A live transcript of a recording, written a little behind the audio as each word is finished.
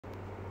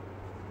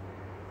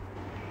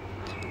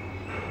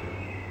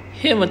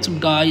Hey, what's up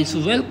guys,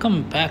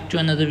 welcome back to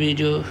another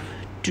video.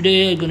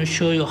 Today I'm going to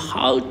show you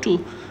how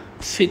to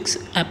fix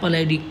Apple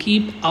ID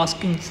keep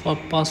asking for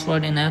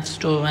password in App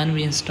Store when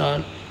we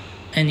install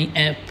any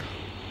app.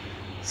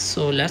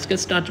 So let's get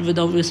started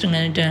without wasting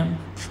any time.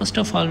 First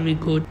of all, we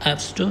go to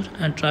App Store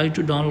and try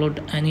to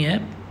download any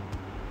app.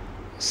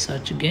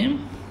 Search a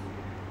game.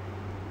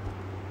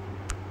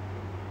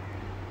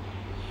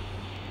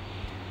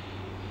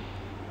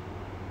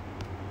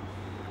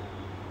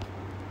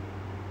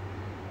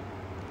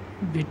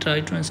 We try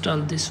to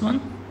install this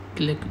one.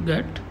 Click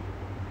get,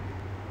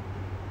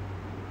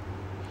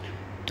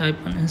 type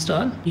on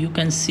install. You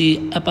can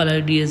see Apple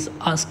ID is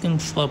asking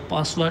for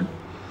password,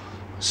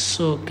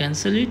 so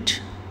cancel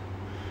it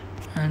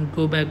and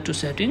go back to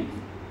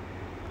setting.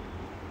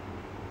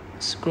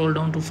 Scroll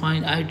down to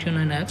find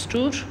iTunes and App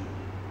Store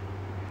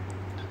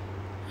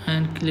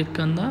and click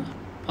on the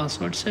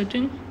password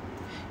setting.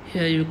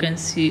 Here you can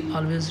see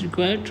always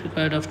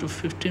required after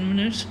 15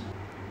 minutes.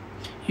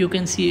 You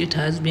can see it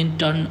has been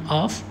turned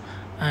off,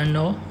 and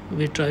now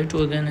we try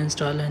to again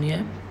install any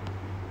app.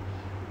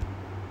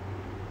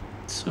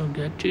 So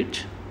get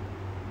it,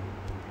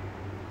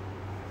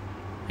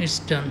 it's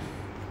done.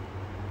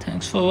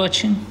 Thanks for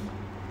watching.